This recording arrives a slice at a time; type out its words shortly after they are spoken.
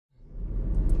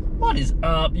What is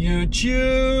up,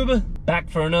 YouTube? Back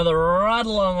for another ride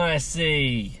along, I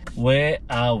see. Where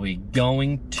are we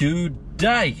going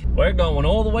today? We're going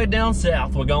all the way down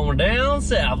south. We're going down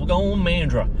south. We're going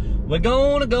Mandurah. We're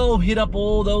going to go hit up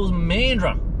all those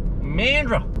Mandurah.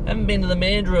 Haven't been to the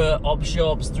Mandurah op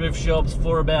shops, thrift shops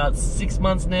for about 6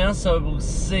 months now, so we'll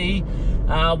see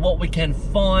what we can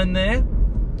find there.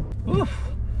 Oof.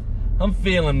 I'm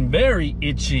feeling very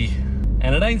itchy.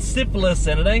 And it ain't syphilis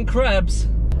and it ain't crabs.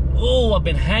 Oh, I've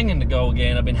been hanging to go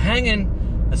again. I've been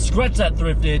hanging to scratch that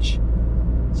thrift itch.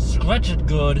 Scratch it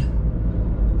good.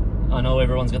 I know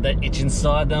everyone's got that itch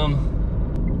inside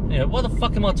them. Yeah, why the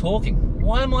fuck am I talking?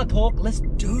 Why am I talking? Let's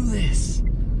do this.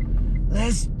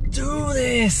 Let's do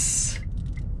this.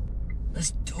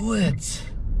 Let's do it.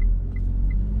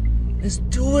 Let's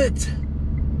do it.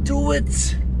 Do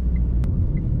it.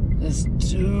 Let's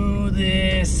do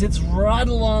this. It's ride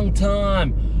along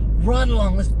time. Ride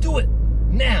along. Let's do it.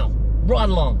 Now. Ride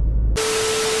along.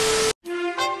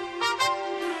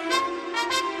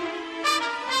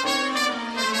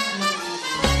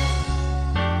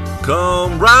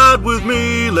 Come ride with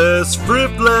me, let's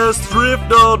thrift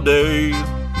all day.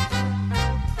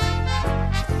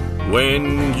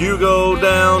 When you go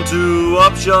down to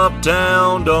Up Shop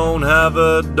Town, don't have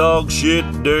a dog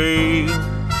shit day.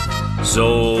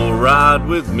 So ride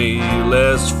with me,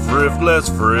 let's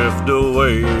thrift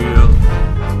away.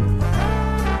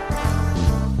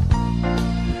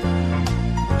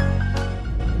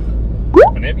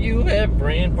 Whenever you have a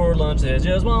friend for lunch, there's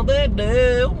just one thing to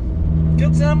do.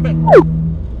 Cook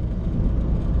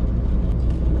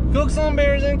some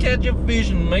berries and catch a fish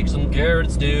and make some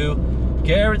carrot stew.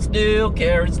 Carrot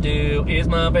stew is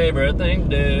my favorite thing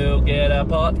to do. Get a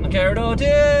pot and a carrot or two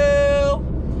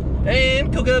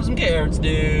and cook up some carrot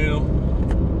stew.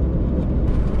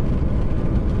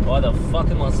 Why the fuck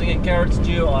am I singing carrot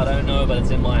stew? I don't know, but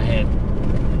it's in my head.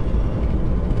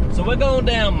 So we're going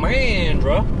down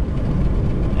Mandurah,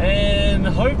 and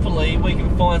hopefully we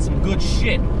can find some good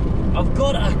shit. I've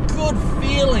got a good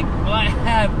feeling. I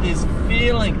have this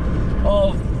feeling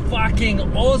of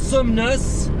fucking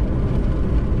awesomeness.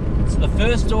 So the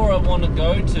first store I want to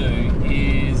go to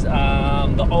is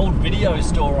the old video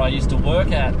store I used to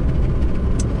work at.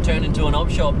 Turned into an op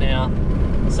shop now.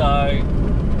 So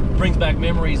brings back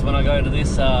memories when I go to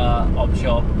this op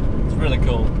shop. It's really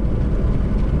cool.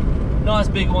 Nice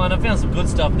big one. I found some good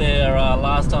stuff there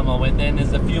last time I went there, and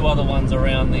there's a few other ones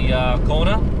around the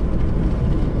corner.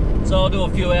 So I'll do a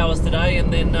few hours today,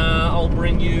 and then I'll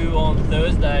bring you on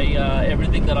Thursday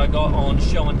everything that I got on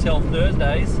Show and Tell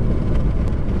Thursdays.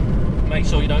 Make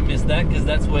sure you don't miss that, because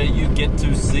that's where you get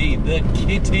to see the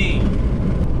kitty.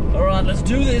 Alright, let's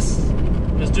do this.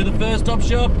 Let's do the first op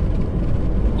shop.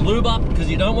 Lube up, because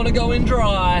you don't want to go in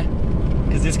dry,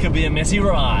 because this could be a messy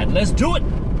ride. Let's do it.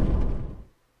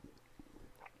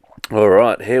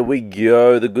 Alright, here we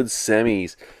go. The Good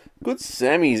Sammy's. Good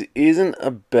Sammy's isn't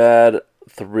a bad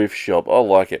thrift shop. I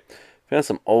like it. Found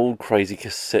some old crazy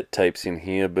cassette tapes in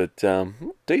here, but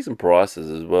decent prices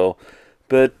as well.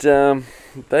 But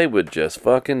they were just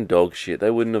fucking dog shit. They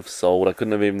wouldn't have sold. I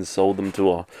couldn't have even sold them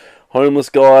to a homeless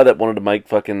guy that wanted to make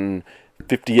fucking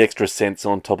 50 extra cents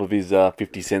on top of his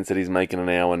 50 cents that he's making an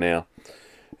hour now.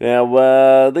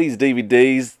 Now, these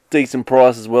DVDs, decent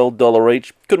price as well, $1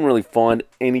 each. Couldn't really find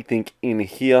anything in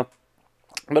here.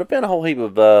 But I found a whole heap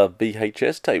of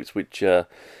VHS tapes, which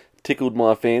tickled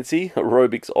my fancy.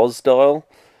 Aerobics Oz style.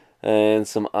 And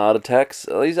some Art Attacks.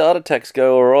 These Art Attacks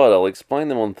go alright. I'll explain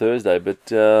them on Thursday.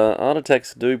 But Art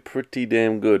Attacks do pretty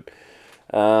damn good.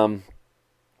 There's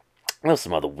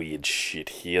some other weird shit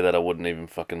here that I wouldn't even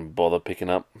fucking bother picking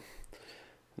up.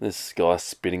 This guy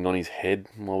spitting on his head.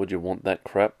 Why would you want that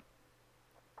crap?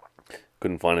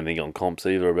 Couldn't find anything on comps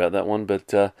either about that one.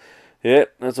 But yeah,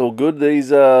 that's all good. These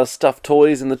stuffed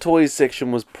toys. And the toys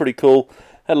section was pretty cool.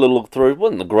 Had a little look through.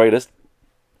 Wasn't the greatest.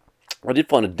 I did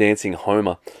find a Dancing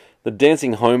Homer. The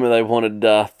Dancing Homer they wanted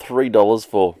 $3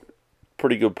 for.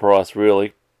 Pretty good price,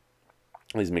 really.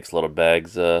 These mixed lot of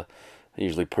bags are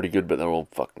usually pretty good, but they're all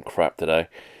fucking crap today.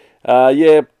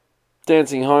 Yeah,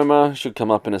 Dancing Homer should come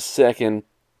up in a second.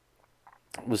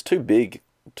 It was too big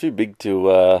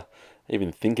to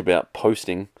even think about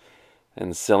posting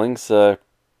and selling, so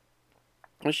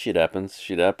shit happens.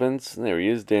 And there he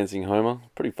is, Dancing Homer.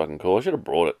 Pretty fucking cool. I should have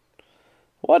brought it.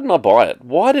 Why didn't I buy it?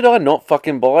 Why did I not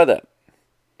fucking buy that?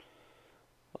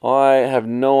 I have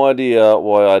no idea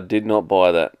why I did not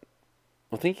buy that.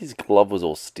 I think his glove was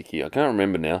all sticky. I can't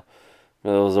remember now.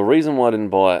 But there was a reason why I didn't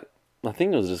buy it. I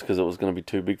think it was just because it was going to be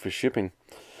too big for shipping.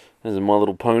 There's a My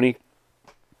Little Pony.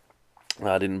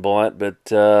 I didn't buy it, but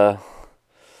 $2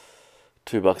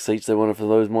 each they wanted for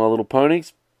those My Little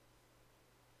Ponies.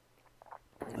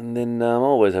 And then I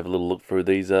always have a little look through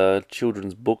these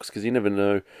children's books, because you never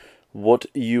know what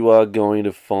you are going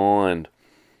to find.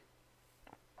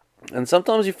 And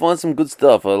sometimes you find some good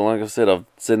stuff. Like I've said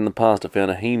in the past, I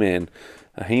found a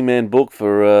He-Man book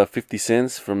for 50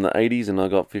 cents from the 80s, and I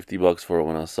got $50 for it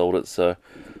when I sold it. So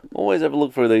always have a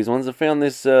look through these ones. I found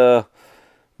this Mr.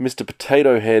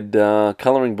 Potato Head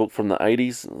colouring book from the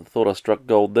 80s. I thought I struck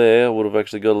gold there. I would have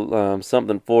actually got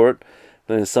something for it.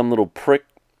 Then there's some little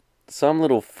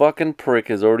fucking prick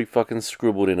has already fucking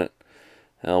scribbled in it.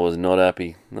 I was not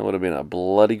happy. That would have been a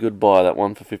bloody good buy, that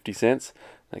one, for 50 cents.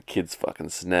 That kid's fucking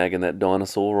snagging that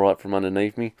dinosaur right from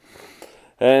underneath me.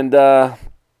 And I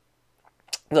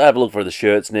have a look for the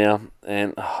shirts now,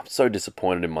 and I'm so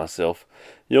disappointed in myself.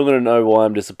 You're going to know why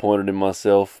I'm disappointed in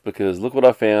myself, because look what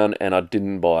I found, and I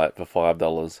didn't buy it for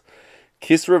 $5.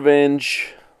 Kiss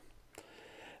Revenge.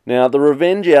 Now, the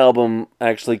Revenge album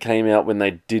actually came out when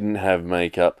they didn't have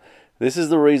makeup. This is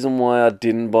the reason why I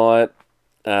didn't buy it.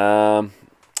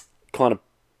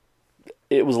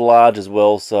 It was large as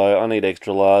well, so I need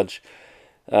extra large.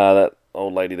 That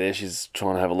old lady there, she's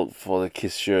trying to have a look for the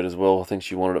Kiss shirt as well. I think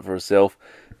she wanted it for herself.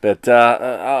 But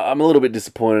I'm a little bit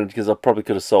disappointed, because I probably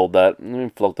could have sold that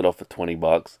and flogged it off for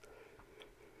 $20.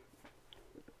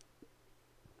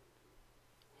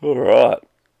 Alright.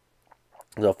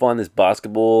 So I find this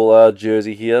basketball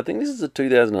jersey here. I think this is a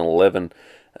 2011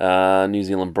 New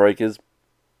Zealand Breakers.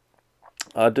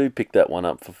 I do pick that one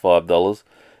up for $5.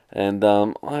 And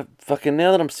I fucking,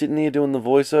 now that I'm sitting here doing the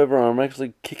voiceover, I'm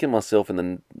actually kicking myself in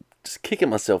the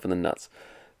nuts.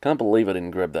 Can't believe I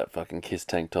didn't grab that fucking Kiss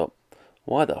tank top.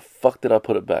 Why the fuck did I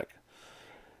put it back?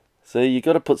 See, you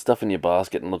got to put stuff in your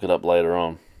basket and look it up later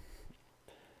on.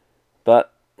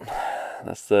 But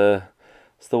that's the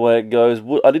way it goes.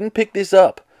 I didn't pick this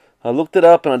up. I looked it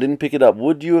up and I didn't pick it up.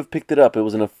 Would you have picked it up? It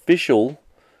was an official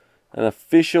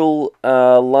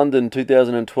London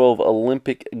 2012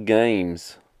 Olympic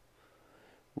Games.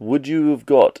 Would you have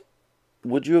got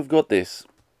this?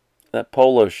 That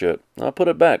polo shirt. I put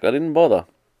it back. I didn't bother.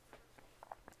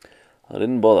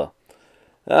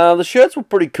 The shirts were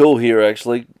pretty cool here,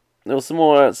 actually. There was some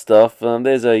more art stuff.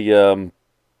 There's a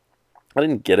I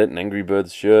didn't get it, an Angry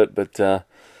Birds shirt, but I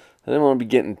didn't want to be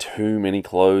getting too many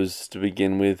clothes to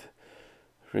begin with.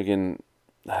 Friggin'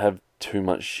 have too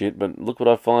much shit. But look what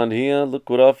I find here. A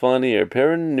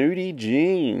pair of nudie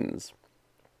jeans.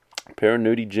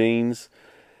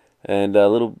 And a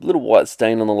little white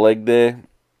stain on the leg there.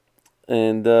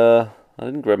 And I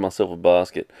didn't grab myself a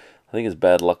basket. I think it's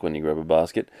bad luck when you grab a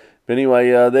basket. But anyway,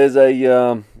 there's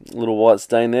a little white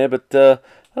stain there. But I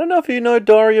don't know if you know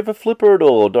Diary of a Flipper at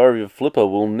all. Diary of a Flipper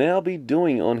will now be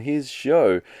doing on his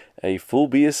show a full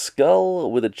beer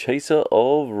skull with a chaser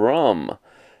of rum.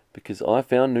 Because I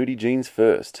found nudie jeans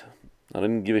first. I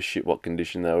didn't give a shit what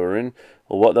condition they were in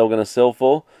or what they were going to sell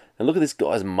for. And look at this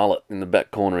guy's mullet in the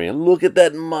back corner here. Look at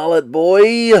that mullet,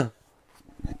 boy!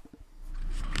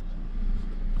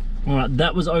 Alright,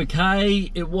 that was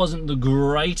okay. It wasn't the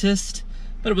greatest,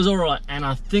 but it was alright. And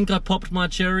I think I popped my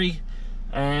cherry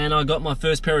and I got my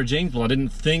first pair of jeans. Well, I didn't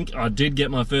think. I did get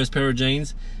my first pair of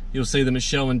jeans. You'll see them at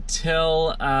show and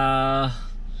tell.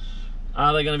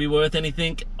 Are they going to be worth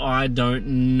anything? I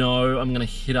don't know. I'm going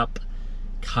to hit up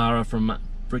Cara from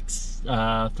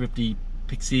Thrifty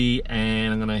Pixie,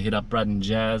 and I'm going to hit up Brad and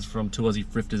Jazz from Two Aussie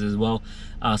Thrifters as well.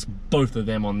 Ask both of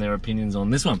them on their opinions on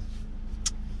this one.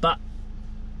 But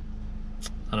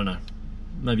I don't know.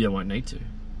 Maybe I won't need to.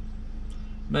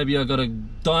 Maybe I got a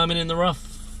diamond in the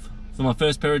rough for my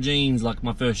first pair of jeans, like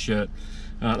my first shirt.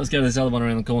 Alright, let's go to this other one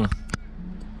around the corner.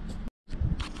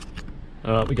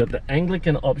 Alright, we got the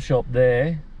Anglican op shop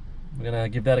there. We're gonna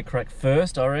give that a crack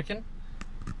first, I reckon.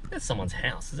 That's someone's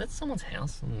house. Is that someone's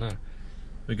house? I don't know.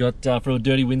 We got, for a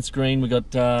dirty windscreen, we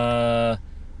got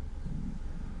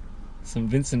some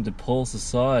Vincent de Paul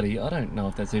Society. I don't know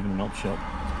if that's even an op shop.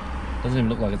 Doesn't even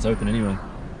look like it's open anyway.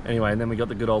 Anyway, and then we got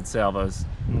the good old Salvos.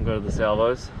 We'll go to the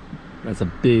Salvos. That's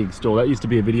a big store. That used to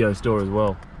be a video store as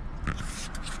well.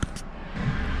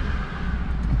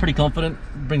 I'm pretty confident.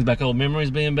 Brings back old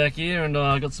memories being back here, and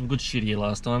I got some good shit here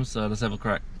last time, so let's have a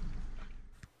crack.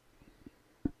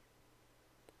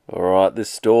 Alright, this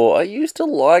store. I used to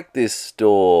like this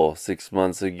store 6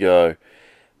 months ago.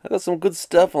 I got some good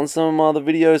stuff on some of my other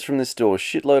videos from this store.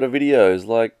 Shitload of videos.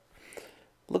 Like,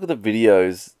 look at the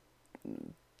videos.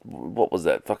 What was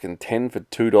that? Fucking 10 for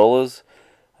 $2.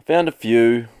 I found a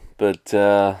few, but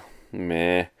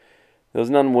meh. There was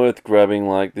none worth grabbing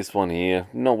like this one here.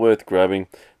 Not worth grabbing.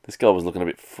 This guy was looking a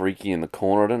bit freaky in the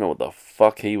corner. I don't know what the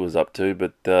fuck he was up to,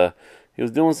 but he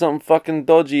was doing something fucking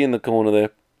dodgy in the corner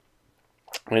there.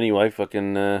 Anyway,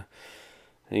 fucking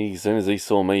As soon as he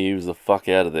saw me, he was the fuck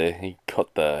out of there. He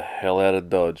got the hell out of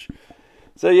Dodge.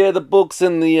 So yeah, the books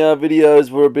and the videos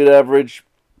were a bit average.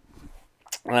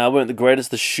 Weren't the greatest.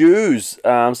 The shoes,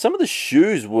 some of the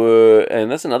shoes were,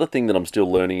 and that's another thing that I'm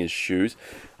still learning is shoes.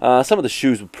 Some of the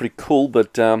shoes were pretty cool,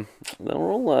 but they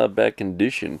were all bad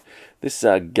condition. This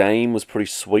game was pretty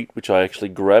sweet, which I actually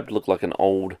grabbed. Looked like an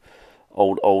old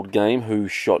game. Who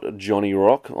shot Johnny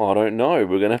Rock? I don't know.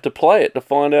 We're going to have to play it to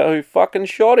find out who fucking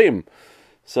shot him.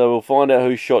 So we'll find out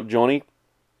who shot Johnny.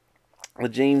 The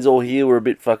jeans all here were a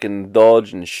bit fucking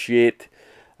Dodge and shit.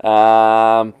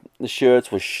 The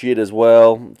shirts were shit as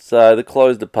well. So the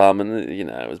clothes department, you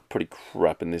know, it was pretty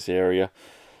crap in this area.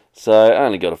 So I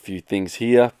only got a few things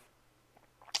here.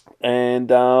 And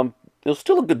it was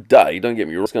still a good day, don't get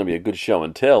me wrong. It's going to be a good show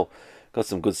and tell. Got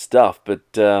some good stuff. But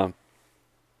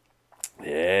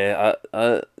yeah,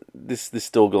 this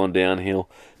still gone downhill.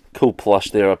 Cool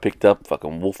plush there I picked up.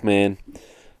 Fucking Wolfman. I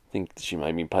think she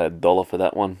made me pay $1 for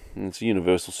that one. And it's a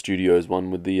Universal Studios one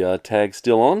with the tag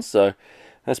still on. So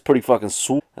that's pretty fucking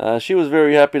sweet. She was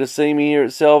very happy to see me here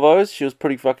at Salvo's. She was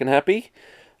pretty fucking happy.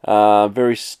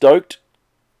 Very stoked.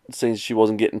 Since she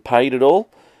wasn't getting paid at all.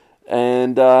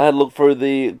 And I had a look through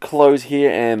the clothes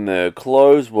here. And the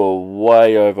clothes were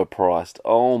way overpriced.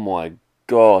 Oh my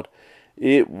god.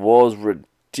 It was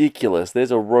ridiculous.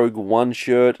 There's a Rogue One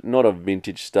shirt. Not a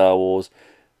vintage Star Wars.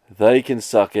 They can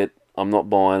suck it. I'm not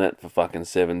buying it for fucking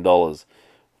 $7.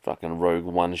 Fucking Rogue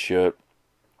One shirt.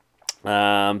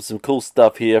 Some cool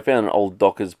stuff here. I found an old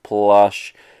Dockers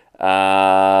plush.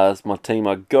 It's my team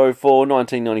I go for.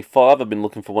 1995. I've been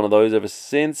looking for one of those ever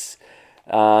since.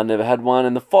 Never had one.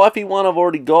 And the Fifey one I've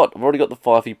already got. I've already got the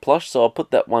Fifey plush, so I'll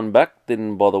put that one back.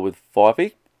 Didn't bother with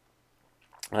Fifey.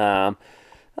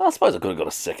 I suppose I could have got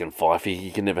a second Fifey.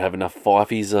 You can never have enough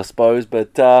Fifeys, I suppose.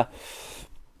 But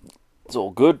it's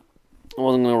all good. I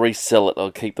wasn't going to resell it.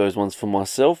 I'll keep those ones for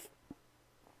myself.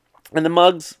 And the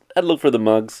mugs. Had a look for the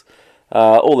mugs.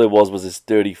 All there was this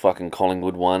dirty fucking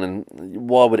Collingwood one, and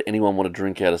why would anyone want to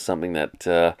drink out of something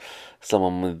that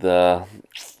someone with,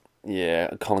 yeah,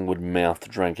 a Collingwood mouth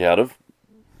drank out of?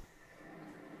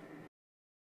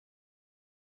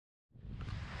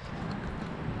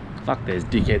 Fuck, there's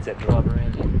dickheads that drive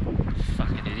around here.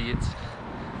 Fucking idiots.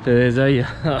 There's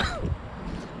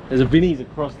a Vinnie's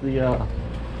across the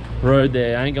road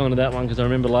there. I ain't going to that one because I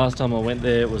remember last time I went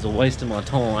there it was a waste of my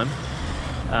time.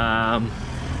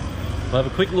 I'll have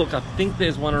a quick look. I think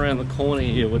there's one around the corner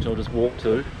here which I'll just walk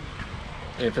to.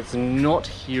 If it's not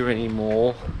here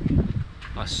anymore,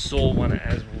 I saw one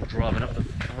as we were driving up the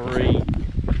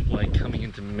freeway coming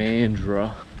into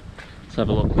Mandurah. Let's have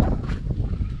a look.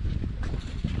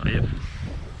 Oh yep.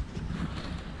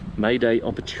 Mayday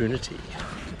opportunity.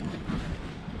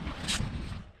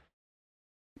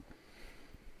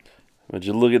 Would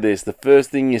you look at this? The first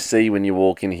thing you see when you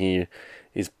walk in here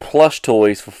is plush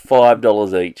toys for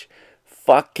 $5 each.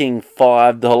 Fucking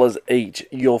 $5 each.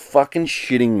 You're fucking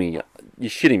shitting me. You're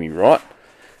shitting me, right?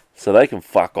 So they can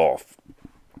fuck off.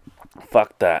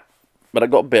 Fuck that. But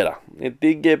it got better. It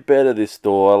did get better, this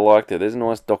store. I liked it. There's a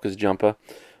nice Dockers jumper.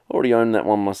 Already owned that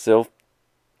one myself.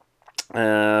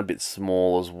 A bit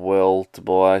small as well to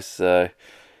buy, so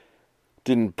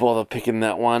didn't bother picking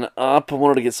that one up. I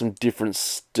wanted to get some different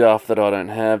stuff that I don't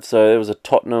have. So there was a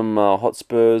Tottenham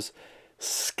Hotspurs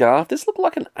scarf. This looked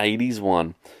like an 80s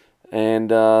one. And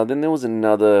then there was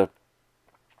another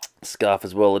scarf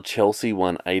as well, a Chelsea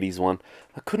one, 80s one.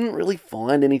 I couldn't really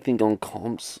find anything on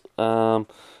comps of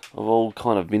all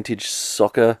kind of vintage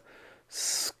soccer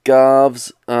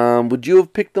scarves. Would you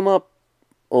have picked them up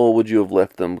or would you have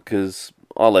left them? Because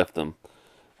I left them.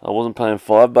 I wasn't paying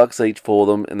 $5 each for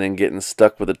them and then getting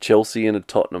stuck with a Chelsea and a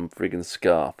Tottenham friggin'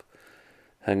 scarf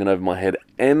hanging over my head.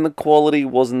 And the quality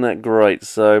wasn't that great,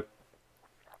 so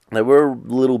they were a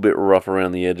little bit rough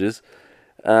around the edges.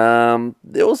 There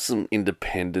was some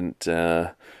independent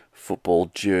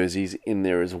football jerseys in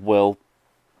there as well.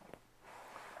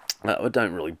 I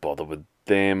don't really bother with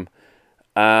them.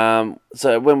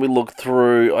 So when we looked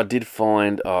through, I did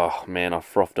find, oh man, I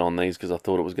frothed on these because I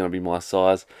thought it was going to be my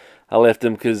size. I left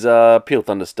them because Peel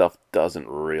Thunder stuff doesn't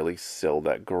really sell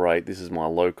that great. This is my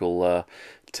local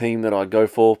team that I go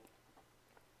for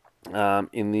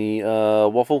in the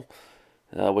Waffle,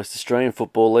 West Australian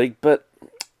Football League. But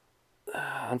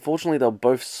unfortunately, they're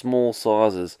both small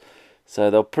sizes. So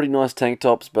they're pretty nice tank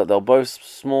tops, but they're both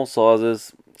small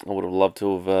sizes. I would have loved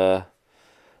to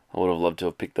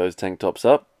have picked those tank tops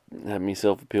up. Had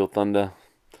myself a Peel Thunder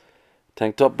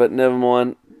tank top, but never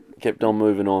mind. Kept on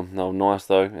moving on. They were nice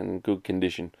though, and in good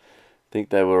condition. I think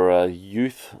they were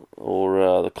youth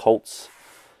or the Colts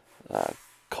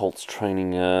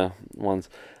training ones.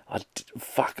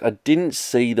 Fuck, I didn't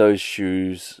see those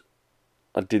shoes.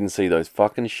 I didn't see those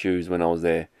fucking shoes when I was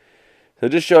there. So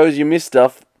it just shows you miss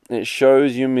stuff. It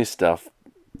shows you miss stuff.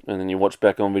 And then you watch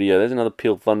back on video. There's another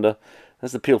Peel Thunder.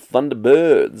 That's the Peel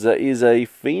Thunderbirds. That is a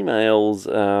female's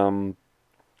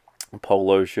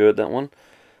polo shirt, that one.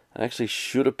 I actually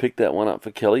should have picked that one up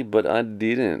for Kelly, but I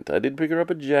didn't. I did pick her up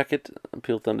a jacket, a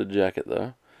Peel Thunder jacket,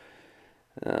 though.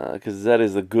 Because that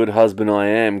is the good husband I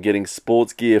am, getting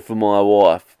sports gear for my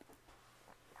wife.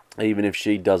 Even if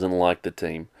she doesn't like the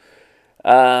team.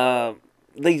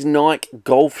 These Nike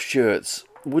golf shirts.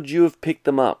 Would you have picked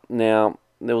them up? Now,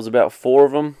 there was about 4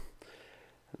 of them.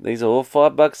 These are all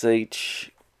 $5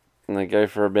 each. And they go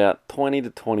for about 20 to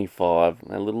 25.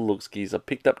 They're little lookskis. I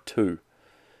picked up 2.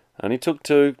 I only took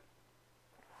 2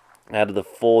 out of the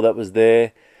 4 that was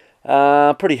there.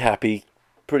 Pretty happy.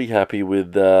 Pretty happy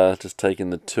with just taking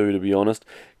the 2, to be honest.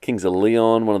 Kings of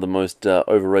Leon, one of the most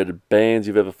overrated bands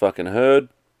you've ever fucking heard.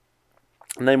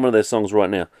 Name one of their songs right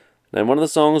now. Name one of the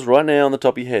songs right now on the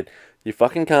top of your head. You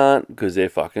fucking can't, because they're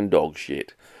fucking dog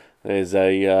shit. There's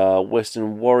a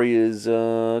Western Warriors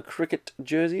cricket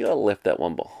jersey. I left that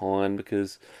one behind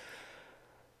because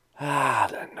I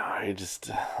don't know.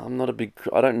 I'm not a big.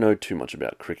 I don't know too much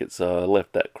about cricket, so I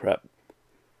left that crap.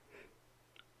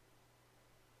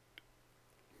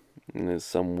 And there's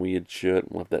some weird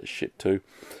shirt. Left that shit too.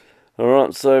 All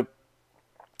right, so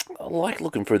I like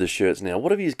looking through the shirts now.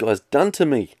 What have you guys done to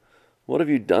me? What have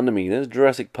you done to me? There's a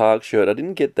Jurassic Park shirt. I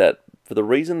didn't get that for the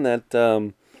reason that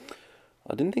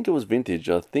I didn't think it was vintage.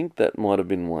 I think that might have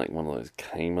been like one of those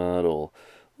Kmart or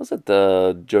was it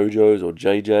the JoJo's or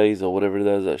JJ's or whatever it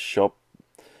is, that shop.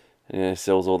 Yeah,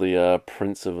 sells all the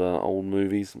prints of old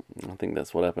movies. I think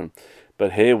that's what happened.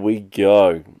 But here we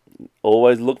go.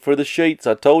 Always look for the sheets.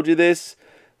 I told you this.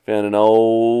 Found an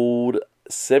old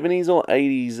 70s or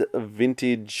 80s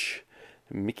vintage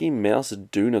Mickey Mouse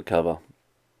Duna cover.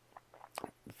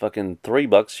 Fucking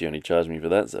 $3 she only charged me for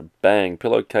that. It's a bang.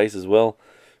 Pillowcase as well.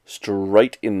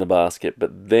 Straight in the basket.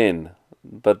 But then,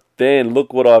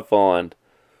 look what I find.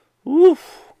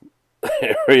 Woof.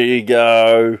 There you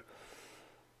go.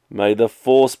 May the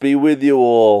force be with you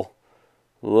all.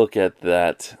 Look at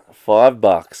that.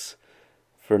 $5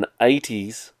 for an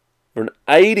 80s. For an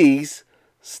 80s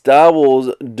Star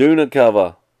Wars Duna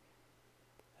cover.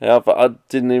 I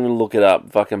didn't even look it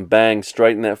up. Fucking bang.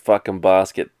 Straight in that fucking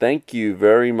basket. Thank you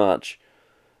very much.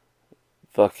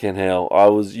 Fucking hell.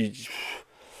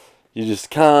 You just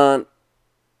can't.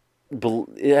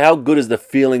 How good is the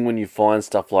feeling when you find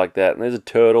stuff like that? And there's a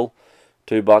turtle.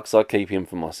 $2. I keep him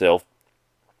for myself.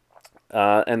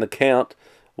 And the count.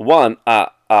 1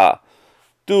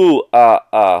 2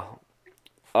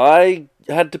 I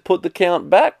had to put the count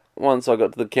back once I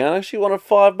got to the count. I actually wanted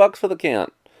 $5 for the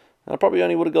count. I probably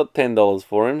only would have got $10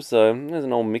 for him. So there's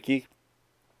an old Mickey.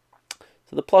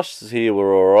 So the plushes here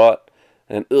were alright.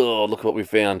 And oh, look what we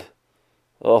found.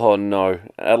 Oh no,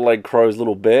 Adelaide Crow's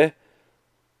little bear.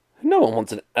 No one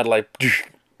wants an Adelaide.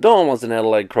 No one wants an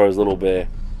Adelaide Crow's little bear.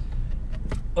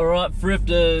 Alright,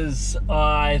 thrifters,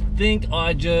 I think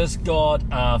I just got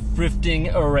a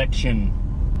thrifting erection.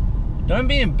 Don't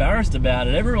be embarrassed about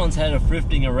it. Everyone's had a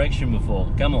thrifting erection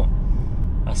before. Come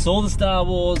on. I saw the Star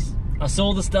Wars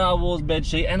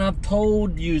bedsheet, and I've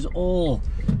told yous all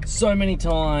so many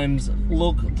times,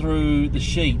 look through the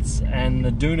sheets and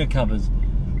the Duna covers.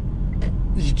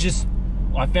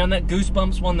 I found that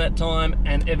Goosebumps one that time,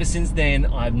 and ever since then,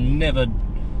 I've never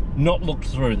not looked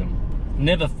through them.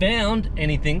 Never found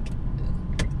anything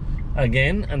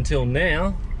again until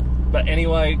now. But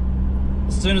anyway,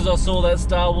 as soon as I saw that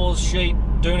Star Wars sheet,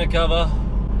 Duna cover,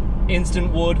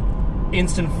 instant wood,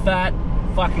 instant fat,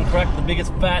 fucking cracked the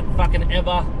biggest fat fucking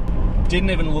ever.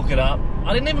 Didn't even look it up.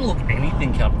 I didn't even look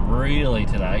anything up really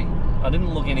today. I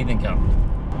didn't look anything up.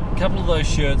 A couple of those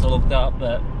shirts I looked up,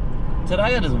 but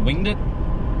today I just winged it.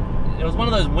 It was one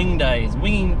of those wing days,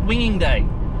 winging day.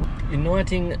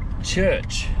 Uniting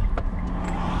Church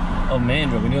of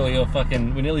Mandurah.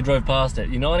 We nearly drove past it.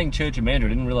 Uniting Church of Mandurah.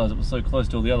 Didn't realise it was so close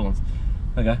to all the other ones.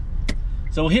 Okay,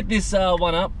 so we'll hit this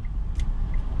one up.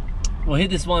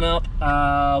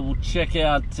 We'll check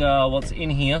out what's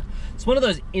in here. It's one of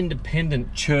those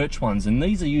independent church ones, and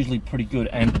these are usually pretty good,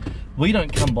 and we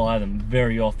don't come by them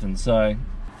very often. So,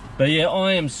 but yeah,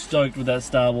 I am stoked with that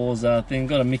Star Wars thing.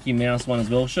 Got a Mickey Mouse one as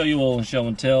well. Show you all in show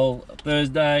and tell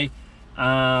Thursday.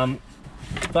 But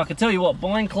I can tell you what,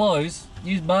 buying clothes,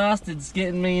 you bastards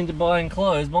getting me into buying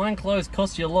clothes. Buying clothes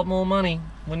costs you a lot more money.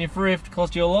 When you thrift,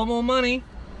 costs you a lot more money.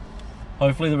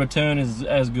 Hopefully the return is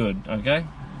as good, okay?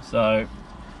 So,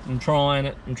 I'm trying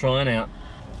it, I'm trying out.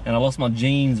 And I lost my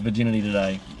jeans virginity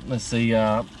today. Let's see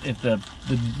if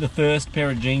the first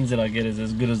pair of jeans that I get is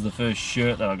as good as the first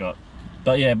shirt that I got.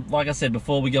 But yeah, like I said,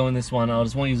 before we go in this one, I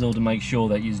just want you all to make sure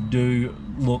that you do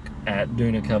look at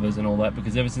Doona covers and all that,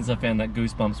 because ever since I found that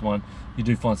Goosebumps one, you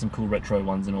do find some cool retro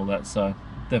ones and all that, so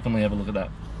definitely have a look at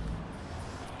that.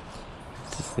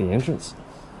 This is the entrance.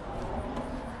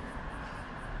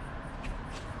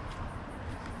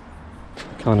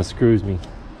 Kind of screws me.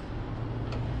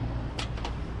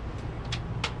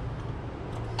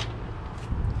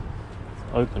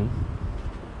 It's open.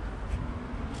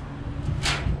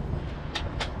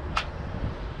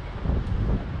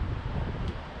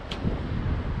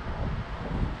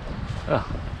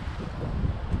 Oh.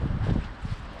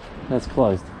 That's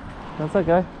closed. That's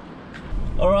okay.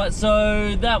 Alright,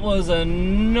 so that was a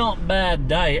not bad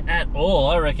day at all.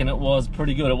 I reckon it was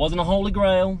pretty good. It wasn't a holy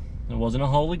grail. It wasn't a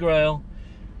holy grail.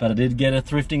 But I did get a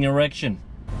thrifting erection.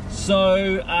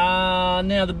 So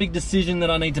now the big decision that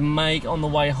I need to make on the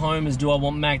way home is, do I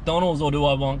want McDonald's or do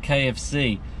I want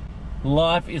KFC?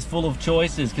 Life is full of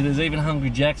choices, because there's even Hungry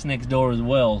Jack's next door as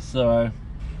well. So,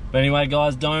 but anyway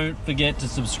guys, don't forget to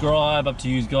subscribe. Up to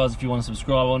you guys if you want to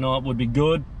subscribe or not, would be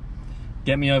good.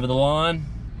 Get me over the line.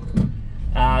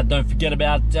 Don't forget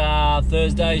about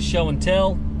Thursday's show and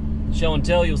tell. Show and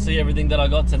tell, you'll see everything that I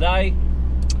got today.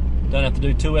 Don't have to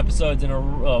do 2 episodes in a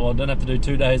row, well, don't have to do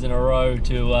 2 days in a row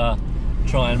to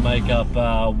try and make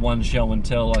up one show and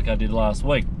tell like I did last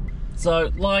week.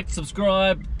 So, like,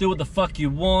 subscribe, do what the fuck you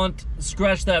want,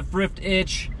 scratch that thrift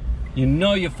itch. You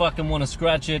know you fucking want to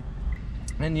scratch it.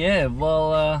 And yeah,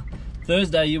 well,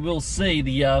 Thursday you will see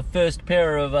the first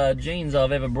pair of jeans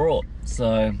I've ever brought.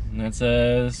 So,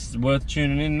 that's worth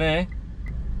tuning in there.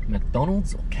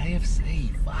 McDonald's or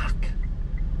KFC? Fuck.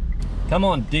 Come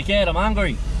on, dickhead, I'm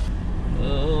hungry.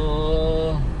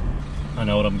 I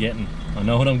know what I'm getting. I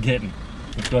know what I'm getting.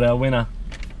 We've got our winner.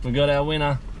 We got our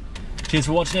winner. Cheers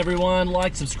for watching, everyone.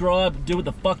 Like, subscribe, do what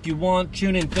the fuck you want.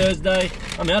 Tune in Thursday.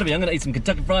 I'm out of here. I'm gonna eat some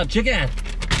Kentucky Fried Chicken.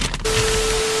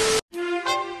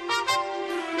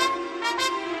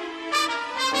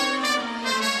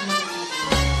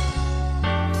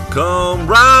 Come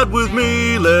ride with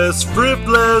me, let's thrift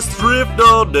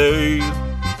all day.